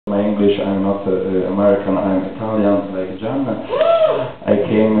My English, I'm not American, I'm Italian, like John. I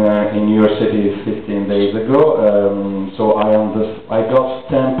came in New York City 15 days ago, so I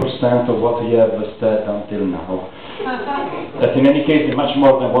got 10% of what you have said until now. But in any case, much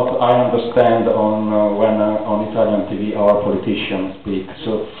more than what I understand when on Italian TV our politicians speak.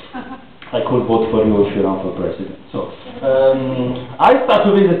 So I could vote for you if you run for president. So I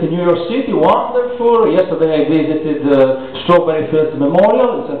started to visit New York City, wonderful. Yesterday I visited Strawberry Fields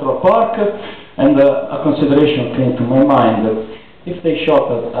Memorial in Central Park, and a consideration came to my mind. If they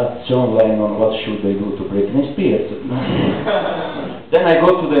shot at John Lennon, what should they do to Britney Spears? Then I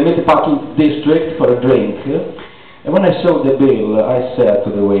go to the Meatpacking District for a drink, and when I saw the bill, I said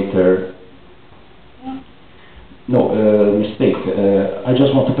to the waiter, no, mistake. I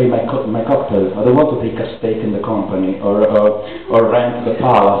just want to pay my cocktail. I don't want to take a stake in the company or rent the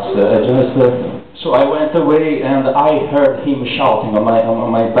palace. So I went away and I heard him shouting on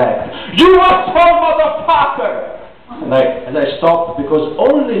my back, "You asshole motherfucker!" And I stopped because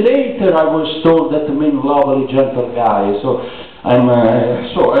only later I was told that mean lovely gentle guy. So I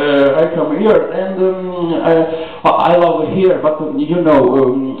come here and I love it here, but you know,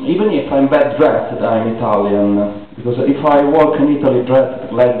 even if I'm bad dressed, I'm Italian. Because if I walk in Italy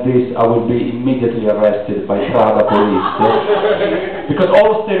dressed like this, I will be immediately arrested by Prada police. Because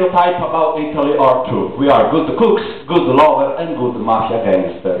all stereotypes about Italy are true. We are good cooks, good lover, and good mafia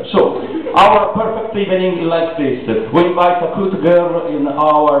gangster. So our perfect evening is like this. We invite a cute girl in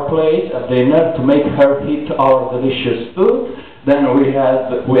our place at dinner to make her eat our delicious food. Then we have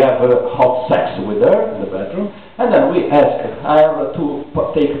hot sex with her in the bedroom, and then we ask her to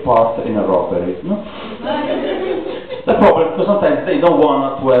take part in a robbery. No? The problem, because sometimes they don't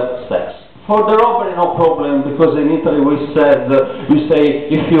want to have sex. For the robbery, no problem, because in Italy we say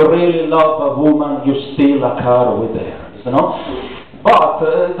if you really love a woman, you steal a car with her. You know? But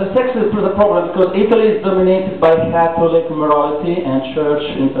the sex is the problem because Italy is dominated by Catholic morality, and church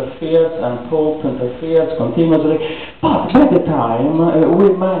interferes and Pope interferes continuously. But by the time we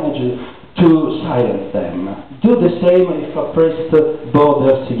manage to silence them, do the same if a priest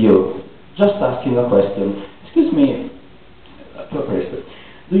bothers you. Just asking a question. Excuse me, priest,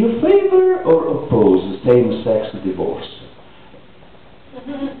 do you favor or oppose same-sex divorce?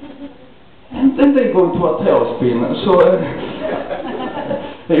 And then they go into a tailspin. So,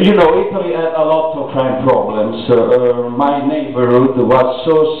 you know, Italy had a lot of crime problems. My neighborhood was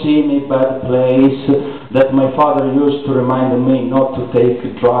so semi-bad place that my father used to remind me not to take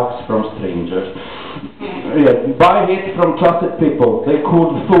drugs from strangers. Yeah, buy it from trusted people. They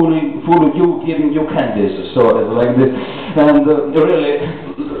could fool you, giving you candies. So, like this. And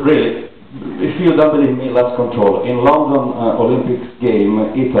really. If you don't believe me, let's control. In London Olympics game,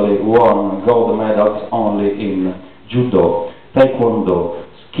 Italy won gold medals only in judo, taekwondo,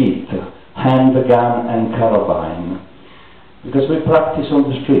 skeet, handgun and carabine. Because we practice on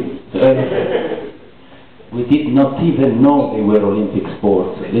the street. We did not even know they were Olympic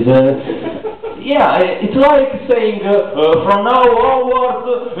sports. Yeah, it's like saying from now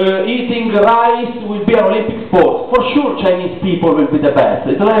onward eating rice will be an Olympic sport. For sure Chinese people will be the best.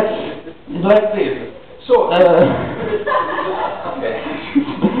 It's like this. So,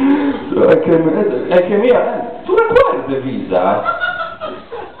 so I came here to require the visa.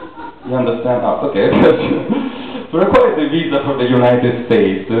 You understand? Oh, okay. To require the visa for the United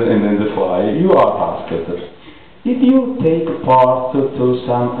States and then the fly, you are asked, did you take part to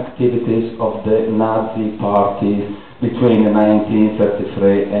some activities of the Nazi party between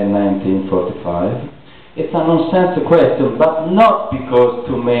 1933 and 1945? It's a nonsense question, but not because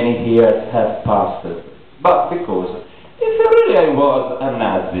too many years have passed, but because if really I was a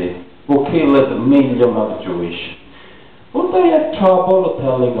Nazi who killed millions of Jewish, would I have trouble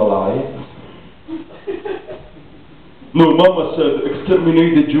telling a lie? No, Mama said,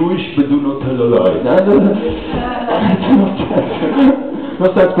 exterminate the Jewish, but do not tell a lie.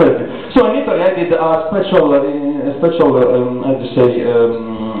 Not that question. So in Italy I did a special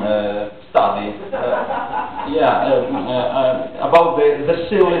study. About the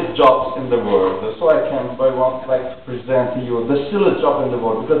silliest jobs in the world. So I want to present to you the silliest job in the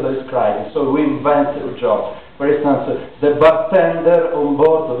world because there is crisis. So we invent a job. For instance, the bartender on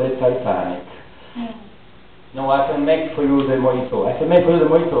board the Titanic. No, I can make for you the mojito. I can make for you the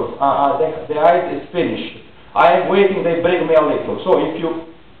mojito. The ice is finished. I am waiting. They bring me a little. So if you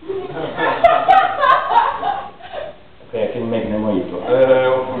okay, I can make the mojito.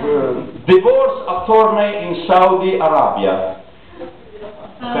 Divorce attorney in Saudi Arabia.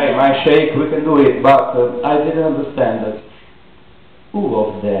 Okay, my sheikh, we can do it, but I didn't understand that. Who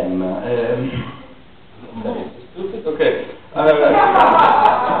of them? Okay.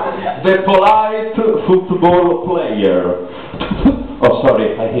 the polite football player. Oh,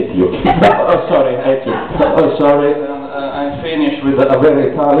 sorry, I hit you. Oh, sorry, I hit you. Oh, sorry, I'm finished with a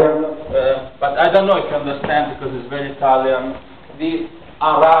very Italian, but I don't know if you understand because it's very Italian. The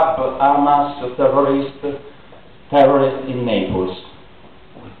Arab Hamas terrorist in Naples.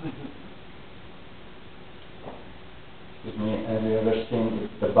 Excuse me, have you ever seen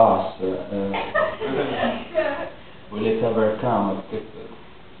the bus? Will it ever come?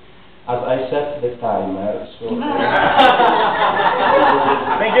 As I set the timer, so...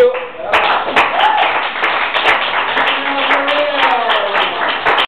 Thank you.